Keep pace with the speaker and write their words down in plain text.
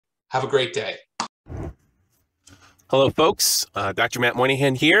Have a great day. Hello, folks. Dr. Matt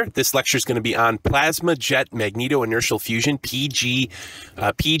Moynihan here. This lecture is going to be on plasma jet magneto-inertial fusion, PJMIF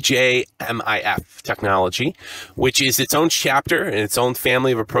technology, which is its own chapter and its own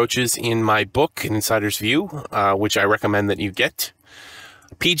family of approaches in my book, An Insider's View, which I recommend that you get.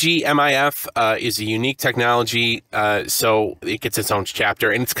 PJMIF is a unique technology, so it gets its own chapter,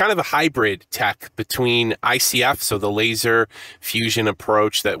 and it's kind of a hybrid tech between ICF, so the laser fusion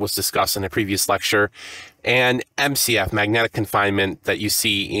approach that was discussed in a previous lecture, and MCF, magnetic confinement, that you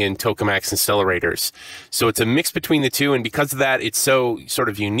see in tokamaks and accelerators. So it's a mix between the two, and because of that, it's so sort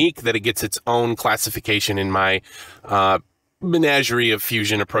of unique that it gets its own classification in my menagerie of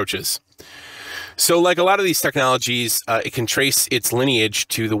fusion approaches. So like a lot of these technologies, it can trace its lineage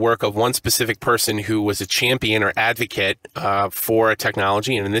to the work of one specific person who was a champion or advocate for a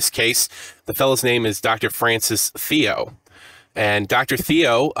technology. And in this case, the fellow's name is Dr. Francis Thio. And Dr.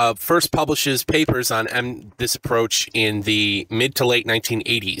 Thio first publishes papers on this approach in the mid to late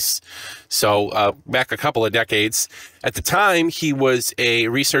 1980s. So back a couple of decades. At the time, he was a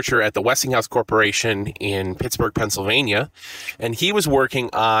researcher at the Westinghouse Corporation in Pittsburgh, Pennsylvania, and he was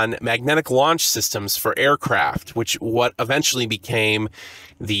working on magnetic launch systems for aircraft, which what eventually became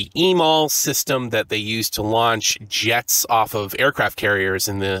the EMAL system that they used to launch jets off of aircraft carriers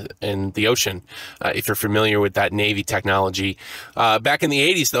in the ocean, if you're familiar with that Navy technology. Back in the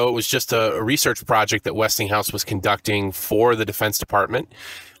 80s, though, it was just a research project that Westinghouse was conducting for the Defense Department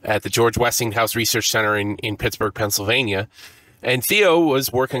at the George Westinghouse Research Center in Pittsburgh, Pennsylvania. And Thio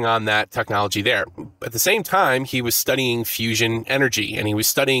was working on that technology there. At the same time, he was studying fusion energy, and he was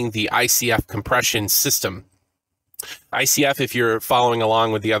studying the ICF compression system. ICF, if you're following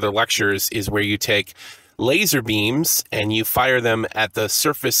along with the other lectures, is where you take laser beams and you fire them at the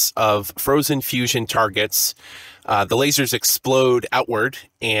surface of frozen fusion targets. The lasers explode outward,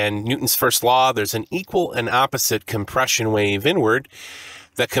 and Newton's first law, there's an equal and opposite compression wave inward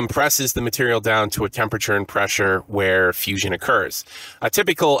that compresses the material down to a temperature and pressure where fusion occurs. A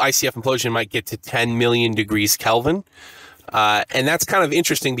typical ICF implosion might get to 10 million degrees Kelvin. And that's kind of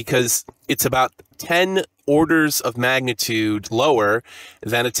interesting because it's about 10 orders of magnitude lower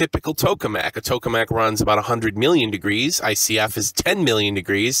than a typical tokamak. A tokamak runs about 100 million degrees. ICF is 10 million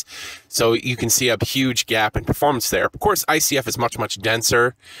degrees. So you can see a huge gap in performance there. Of course, ICF is much, much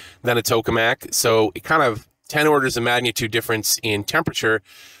denser than a tokamak. So it kind of 10 orders of magnitude difference in temperature.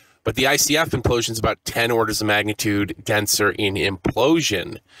 But the ICF implosion is about 10 orders of magnitude denser in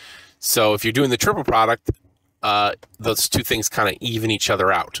implosion. So if you're doing the triple product, those two things kind of even each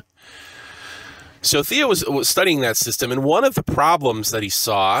other out. So Thio was studying that system, and one of the problems that he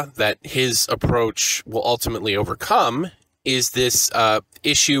saw that his approach will ultimately overcome is this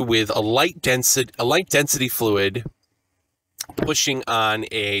issue with a light density fluid pushing on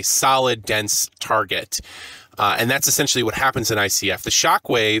a solid dense target. And that's essentially what happens in ICF. The shock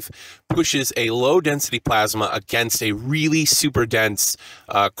wave pushes a low density plasma against a really super dense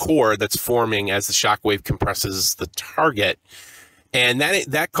core that's forming as the shock wave compresses the target. And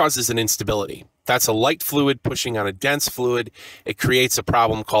that causes an instability. That's a light fluid pushing on a dense fluid. It creates a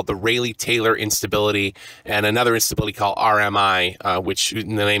problem called the Rayleigh-Taylor instability and another instability called RMI, which the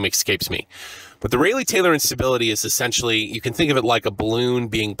name escapes me. But the Rayleigh-Taylor instability is essentially, you can think of it like a balloon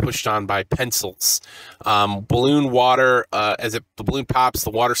being pushed on by pencils. Balloon water, the balloon pops, the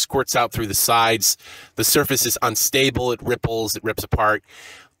water squirts out through the sides. The surface is unstable, it ripples, it rips apart.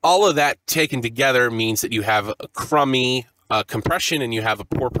 All of that taken together means that you have a crummy compression and you have a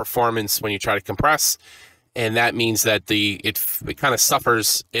poor performance when you try to compress. And that means that it kind of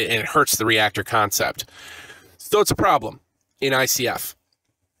suffers and it hurts the reactor concept. So it's a problem in ICF.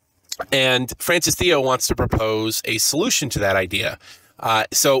 And Francis Thio wants to propose a solution to that idea.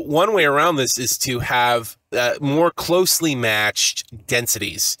 So one way around this is to have more closely matched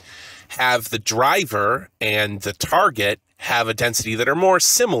densities. Have the driver and the target have a density that are more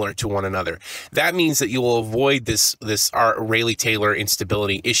similar to one another. That means that you will avoid this Rayleigh-Taylor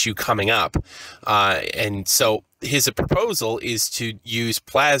instability issue coming up. And so his proposal is to use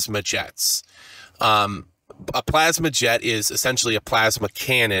plasma jets. A plasma jet is essentially a plasma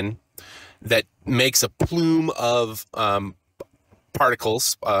cannon that makes a plume of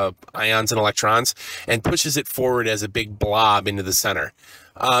particles, ions and electrons, and pushes it forward as a big blob into the center.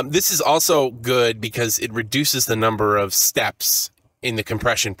 This is also good because it reduces the number of steps in the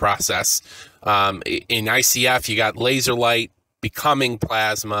compression process. In ICF, you got laser light becoming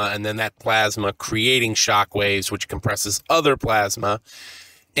plasma, and then that plasma creating shock waves, which compresses other plasma.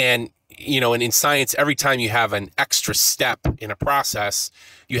 And and in science, every time you have an extra step in a process,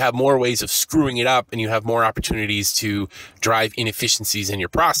 you have more ways of screwing it up and you have more opportunities to drive inefficiencies in your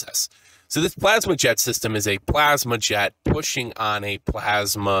process. So this plasma jet system is a plasma jet pushing on a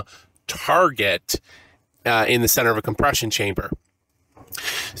plasma target in the center of a compression chamber.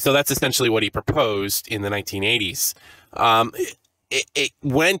 So that's essentially what he proposed in the 1980s. It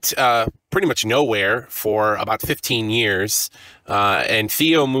went pretty much nowhere for about 15 years, and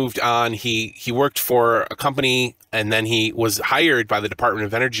Thio moved on. He worked for a company, and then he was hired by the Department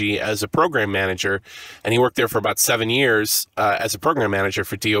of Energy as a program manager, and he worked there for about 7 years as a program manager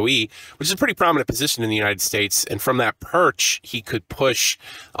for DOE, which is a pretty prominent position in the United States. And from that perch, he could push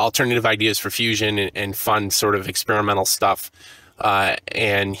alternative ideas for fusion and fund sort of experimental stuff.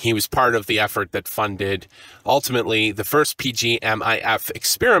 And he was part of the effort that funded, ultimately, the first PJMIF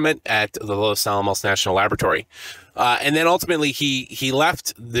experiment at the Los Alamos National Laboratory. And then ultimately, he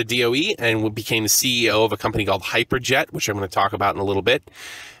left the DOE and became the CEO of a company called HyperJet, which I'm going to talk about in a little bit.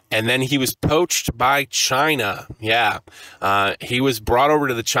 And then he was poached by China. Yeah. He was brought over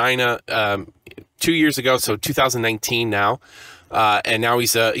to the China 2 years ago, so 2019 now. And now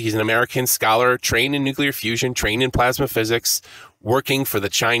he's an American scholar, trained in nuclear fusion, trained in plasma physics, working for the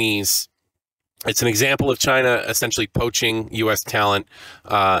Chinese. It's an example of China essentially poaching U.S. talent,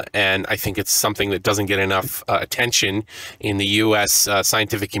 and I think it's something that doesn't get enough attention in the U.S.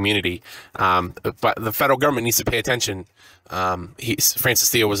 Scientific community. But the federal government needs to pay attention. Francis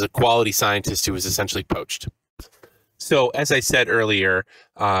Thio was a quality scientist who was essentially poached. So, as I said earlier,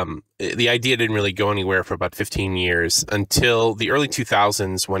 the idea didn't really go anywhere for about 15 years until the early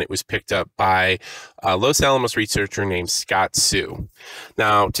 2000s, when it was picked up by a Los Alamos researcher named Scott Hsu.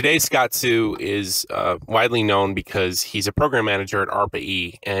 Now, today Scott Hsu is widely known because he's a program manager at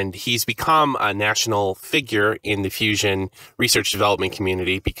ARPA-E, and he's become a national figure in the fusion research development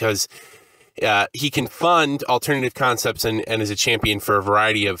community because he can fund alternative concepts and is a champion for a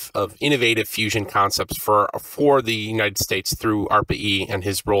variety of innovative fusion concepts for the United States through ARPA-E and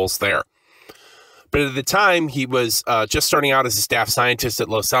his roles there. But at the time, he was just starting out as a staff scientist at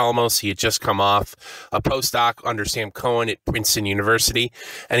Los Alamos. He had just come off a postdoc under Sam Cohen at Princeton University,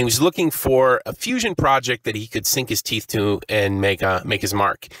 and he was looking for a fusion project that he could sink his teeth to and make his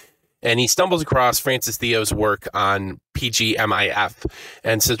mark. And he stumbles across Francis Thio's work on PJMIF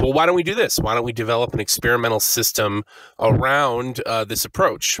and says, well, why don't we do this? Why don't we develop an experimental system around this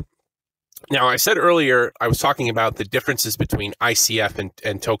approach? Now, I said earlier, I was talking about the differences between ICF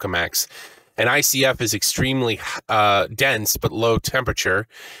and tokamaks. And ICF is extremely dense but low temperature,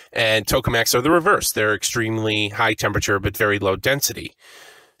 and tokamaks are the reverse. They're extremely high temperature but very low density.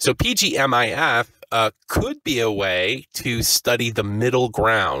 So PJMIF could be a way to study the middle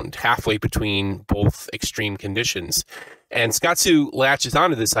ground, halfway between both extreme conditions. And Scott Hsu latches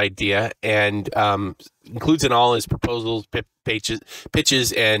onto this idea and includes in all his proposals,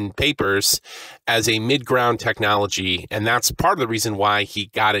 pitches, and papers as a mid-ground technology. And that's part of the reason why he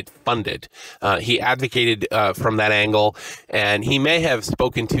got it funded. He advocated from that angle, and he may have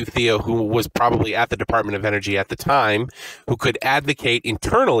spoken to Thio, who was probably at the Department of Energy at the time, who could advocate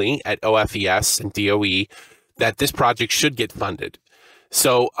internally at OFES and DOE that this project should get funded.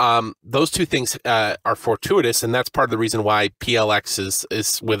 So those two things are fortuitous, and that's part of the reason why PLX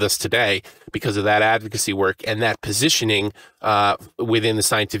is with us today, because of that advocacy work and that positioning within the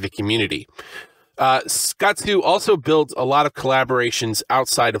scientific community. Scott Hsu also built a lot of collaborations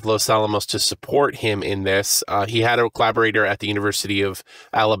outside of Los Alamos to support him in this. He had a collaborator at the University of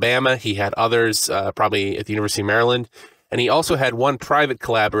Alabama. He had others probably at the University of Maryland. And he also had one private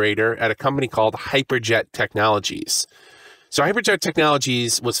collaborator at a company called HyperJet Technologies. So HyperJet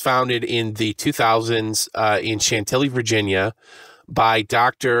Technologies was founded in the 2000s in Chantilly, Virginia, by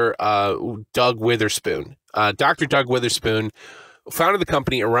Dr. Doug Witherspoon. Dr. Doug Witherspoon founded the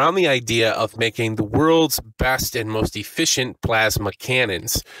company around the idea of making the world's best and most efficient plasma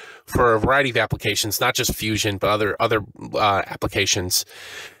cannons for a variety of applications, not just fusion, but other applications.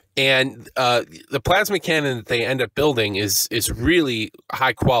 And the plasma cannon that they end up building is really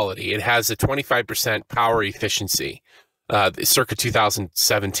high quality. It has a 25% power efficiency. Circa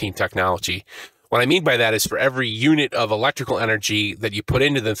 2017 technology. What I mean by that is for every unit of electrical energy that you put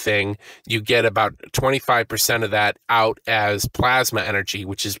into the thing, you get about 25% of that out as plasma energy,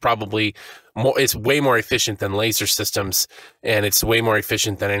 which is probably it's way more efficient than laser systems, and it's way more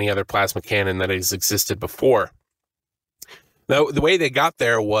efficient than any other plasma cannon that has existed before. Now, the way they got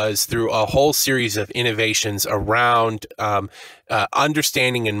there was through a whole series of innovations around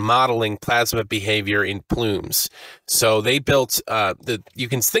understanding and modeling plasma behavior in plumes. So they built, you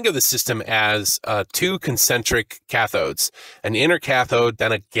can think of the system as two concentric cathodes, an inner cathode,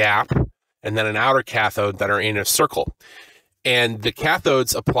 then a gap, and then an outer cathode that are in a circle. And the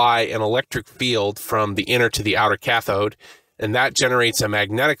cathodes apply an electric field from the inner to the outer cathode, and that generates a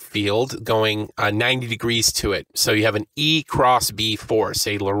magnetic field going 90 degrees to it. So you have an E cross B force,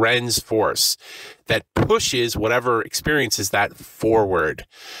 a Lorentz force, that pushes whatever experiences that forward.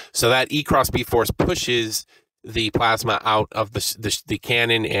 So that E cross B force pushes the plasma out of the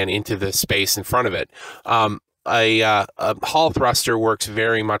cannon and into the space in front of it. A Hall thruster works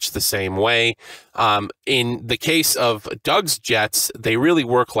very much the same way. In the case of Doug's jets, they really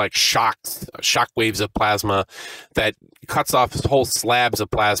work like shock waves of plasma that cuts off whole slabs of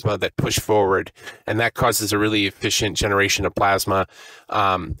plasma that push forward, and that causes a really efficient generation of plasma.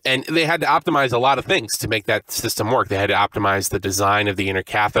 And they had to optimize a lot of things to make that system work. They had to optimize the design of the inner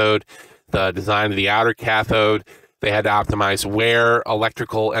cathode, the design of the outer cathode. They had to optimize where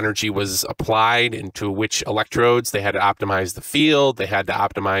electrical energy was applied into which electrodes. They had to optimize the field. They had to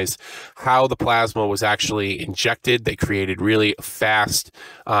optimize how the plasma was actually injected. They created really fast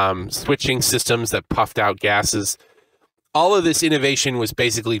switching systems that puffed out gases. All of this innovation was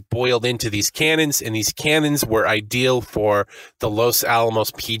basically boiled into these cannons, and these cannons were ideal for the Los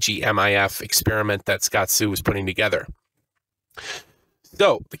Alamos PJMIF experiment that Scott Hsu was putting together.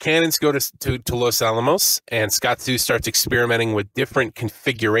 So the cannons go to Los Alamos, and Scott Hsu starts experimenting with different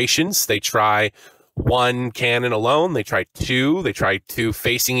configurations. They try one cannon alone. They try two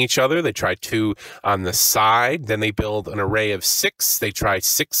facing each other. They try two on the side. Then they build an array of 6. They try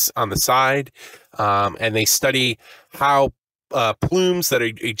 6 on the side, and they study how plumes that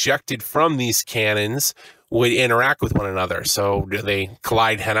are ejected from these cannons would interact with one another. So do they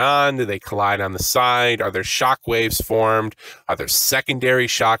collide head-on? Do they collide on the side? Are there shock waves formed? Are there secondary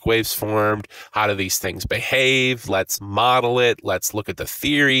shock waves formed? How do these things behave? Let's model it. Let's look at the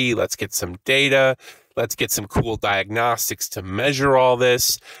theory. Let's get some data. Let's get some cool diagnostics to measure all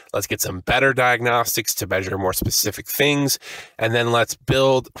this. Let's get some better diagnostics to measure more specific things. And then let's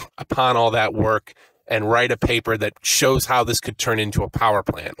build upon all that work and write a paper that shows how this could turn into a power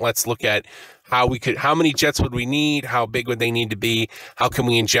plant. Let's look at how many jets would we need? How big would they need to be? How can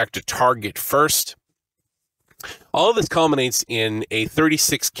we inject a target first? All of this culminates in a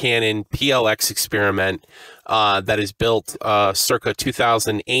 36 cannon PLX experiment that is built circa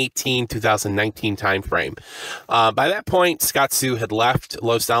 2018, 2019 timeframe. By that point, Scott Hsu had left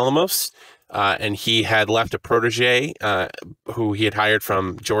Los Alamos, and he had left a protege who he had hired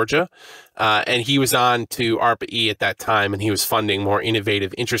from Georgia. And he was on to ARPA-E at that time, and he was funding more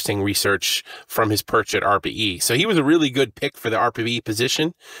innovative, interesting research from his perch at ARPA-E. So he was a really good pick for the ARPA-E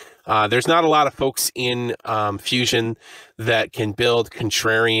position. There's not a lot of folks in fusion that can build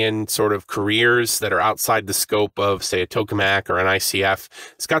contrarian sort of careers that are outside the scope of, say, a tokamak or an ICF.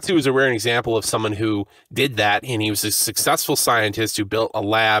 Scott Hsu was a rare example of someone who did that, and he was a successful scientist who built a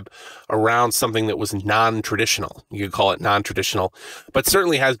lab around something that was non-traditional. You could call it non-traditional, but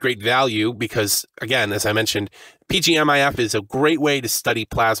certainly has great value because, again, as I mentioned, PJMIF is a great way to study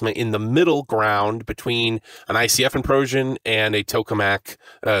plasma in the middle ground between an ICF implosion and a tokamak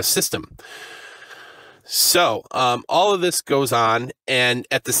system. So all of this goes on, and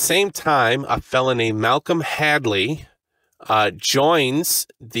at the same time, a fellow named Malcomb Hadley joins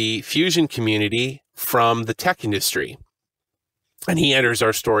the fusion community from the tech industry. And he enters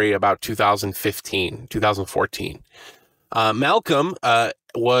our story about 2014. Malcomb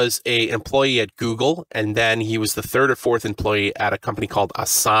was an employee at Google, and then he was the 3rd or 4th employee at a company called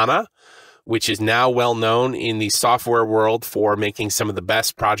Asana, which is now well known in the software world for making some of the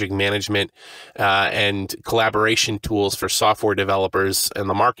best project management and collaboration tools for software developers in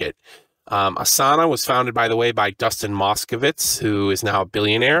the market. Asana was founded, by the way, by Dustin Moskovitz, who is now a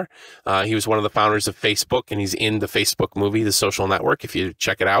billionaire. He was one of the founders of Facebook, and he's in the Facebook movie, The Social Network, if you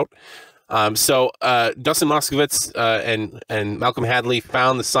check it out. So Dustin Moskovitz and Malcomb Hadley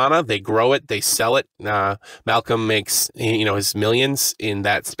found Asana. They grow it, they sell it. Malcomb makes his millions in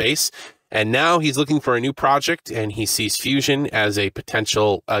that space. And now he's looking for a new project, and he sees fusion as a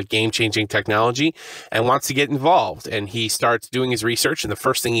potential game-changing technology and wants to get involved. And he starts doing his research, and the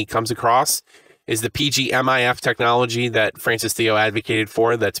first thing he comes across is the PJMIF technology that Francis Thio advocated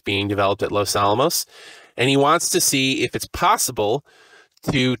for that's being developed at Los Alamos. And he wants to see if it's possible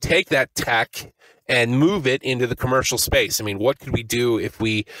to take that tech and move it into the commercial space. I mean, what could we do if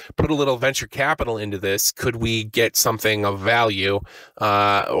we put a little venture capital into this? Could we get something of value,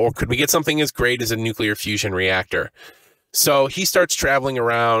 or could we get something as great as a nuclear fusion reactor? So he starts traveling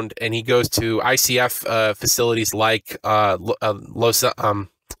around, and he goes to ICF facilities like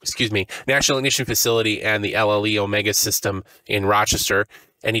National Ignition Facility and the LLE Omega system in Rochester.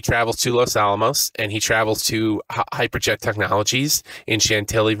 and he travels to Los Alamos, and he travels to HyperJet Technologies in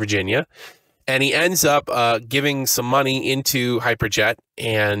Chantilly, Virginia. And he ends up giving some money into HyperJet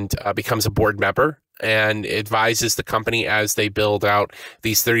and becomes a board member and advises the company as they build out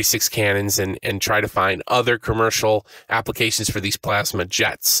these 36 cannons and try to find other commercial applications for these plasma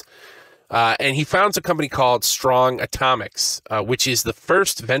jets. And he founds a company called Strong Atomics, which is the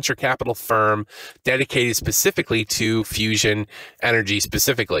first venture capital firm dedicated specifically to fusion energy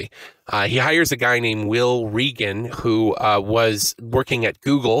specifically. He hires a guy named Will Regan, who was working at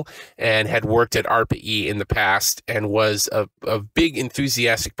Google and had worked at ARPA-E in the past and was a big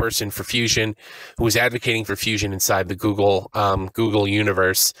enthusiastic person for fusion, who was advocating for fusion inside the Google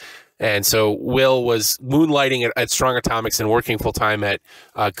universe. And so Will was moonlighting at Strong Atomics and working full-time at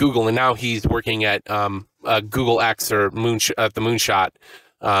Google, and now he's working at Google X, or the Moonshot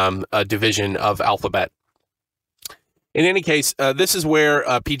division of Alphabet. In any case, this is where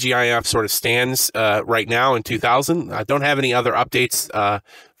PJMIF sort of stands right now in 2000. I don't have any other updates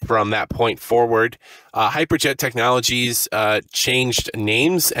from that point forward. HyperJet Technologies changed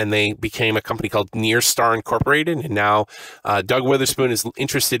names, and they became a company called Nearstar Incorporated. And now Doug Witherspoon is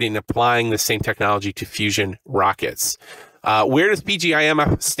interested in applying the same technology to fusion rockets. Where does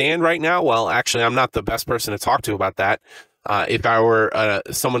PJMIF stand right now? Well, actually, I'm not the best person to talk to about that. If I were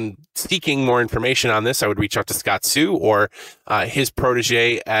someone seeking more information on this, I would reach out to Scott Sue or his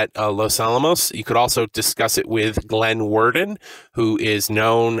protege at Los Alamos. You could also discuss it with Glen Wurden, who is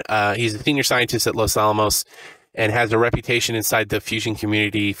known, he's a senior scientist at Los Alamos and has a reputation inside the fusion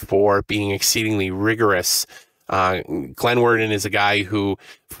community for being exceedingly rigorous. Glen Wurden is a guy who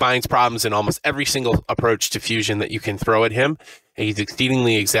finds problems in almost every single approach to fusion that you can throw at him. He's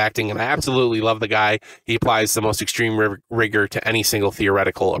exceedingly exacting, and I absolutely love the guy. He applies the most extreme rigor to any single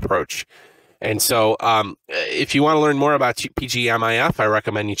theoretical approach. And so if you want to learn more about PJMIF, I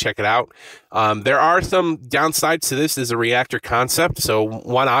recommend you check it out. There are some downsides to this as a reactor concept. So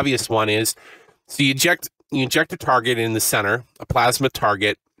one obvious one is, so you inject a target in the center, a plasma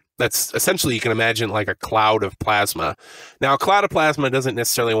target. That's essentially, you can imagine like a cloud of plasma. Now, a cloud of plasma doesn't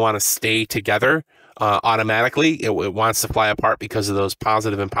necessarily want to stay together automatically. It wants to fly apart because of those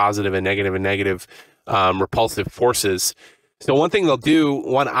positive and negative repulsive forces. So one thing they'll do,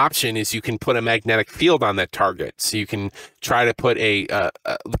 one option is you can put a magnetic field on that target. So you can try to put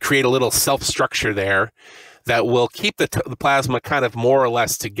create a little self-structure there that will keep the plasma kind of more or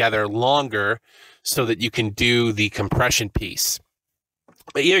less together longer so that you can do the compression piece.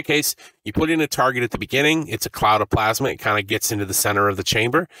 But in either case, you put in a target at the beginning, it's a cloud of plasma, it kind of gets into the center of the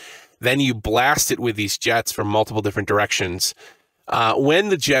chamber. Then you blast it with these jets from multiple different directions. When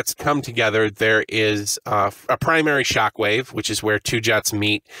the jets come together, there is a primary shock wave, which is where two jets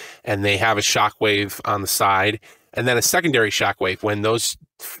meet and they have a shock wave on the side, and then a secondary shock wave. When those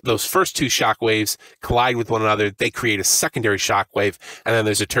first two shock waves collide with one another, they create a secondary shock wave, and then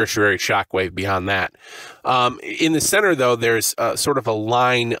there's a tertiary shock wave beyond that. In the center, though, there's sort of a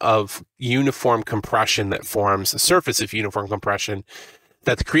line of uniform compression that forms, a surface of uniform compression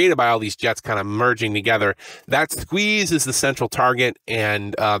that's created by all these jets kind of merging together. That squeeze is the central target,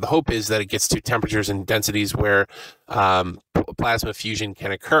 and the hope is that it gets to temperatures and densities where plasma fusion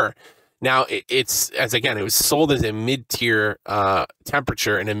can occur. Now, it was sold as a mid-tier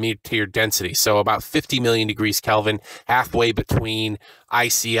temperature and a mid-tier density, so about 50 million degrees Kelvin, halfway between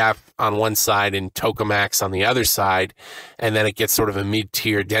ICF on one side and tokamaks on the other side, and then it gets sort of a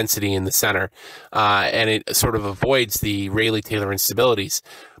mid-tier density in the center, and it sort of avoids the Rayleigh-Taylor instabilities.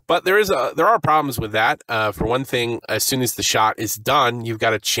 But there are problems with that. For one thing, as soon as the shot is done, you've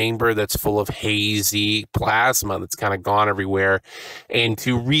got a chamber that's full of hazy plasma that's kind of gone everywhere. And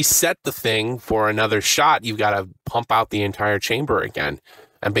to reset the thing for another shot, you've got to pump out the entire chamber again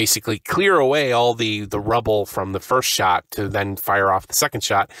and basically clear away all the rubble from the first shot to then fire off the second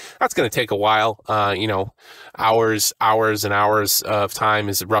shot. That's going to take a while. Hours and hours of time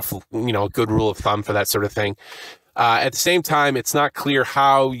is a good rule of thumb for that sort of thing. At the same time, it's not clear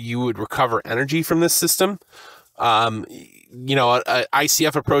how you would recover energy from this system. An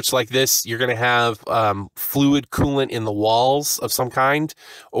ICF approach like this, you're going to have fluid coolant in the walls of some kind,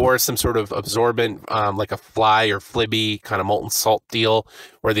 or some sort of absorbent, like a fly or flibby kind of molten salt deal,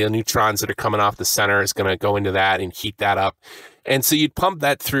 where the neutrons that are coming off the center is going to go into that and heat that up. And so you'd pump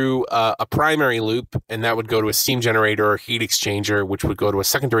that through a primary loop, and that would go to a steam generator or heat exchanger, which would go to a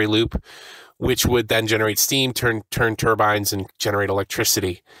secondary loop, which would then generate steam, turn turbines, and generate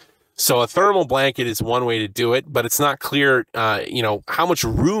electricity. So a thermal blanket is one way to do it, but it's not clear, how much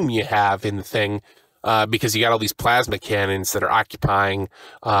room you have in the thing because you got all these plasma cannons that are occupying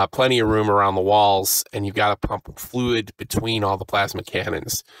plenty of room around the walls, and you've got to pump fluid between all the plasma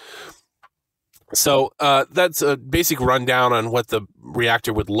cannons. So that's a basic rundown on what the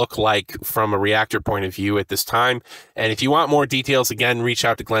reactor would look like from a reactor point of view at this time. And if you want more details, again, reach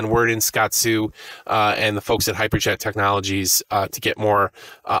out to Glen, Wurden, Scott Sue, and the folks at HyperJet Technologies to get more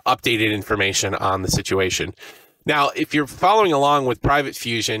updated information on the situation. Now, if you're following along with private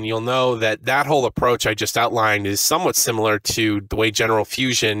fusion, you'll know that that whole approach I just outlined is somewhat similar to the way General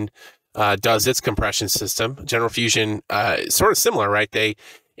Fusion does its compression system. General Fusion is sort of similar, right? They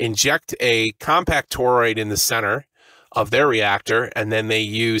inject a compact toroid in the center of their reactor, and then they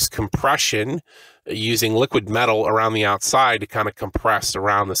use compression using liquid metal around the outside to kind of compress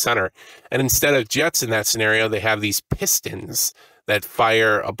around the center. And instead of jets in that scenario, they have these pistons that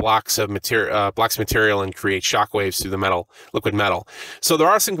fire blocks of material and create shock waves through the liquid metal. So there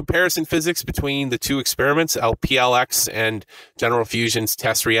are some comparison physics between the two experiments, PLX and General Fusion's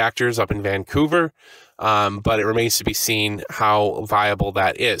test reactors up in Vancouver, but it remains to be seen how viable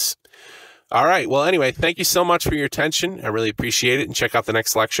that is. All right. Well, anyway, thank you so much for your attention. I really appreciate it. And check out the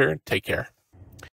next lecture. Take care.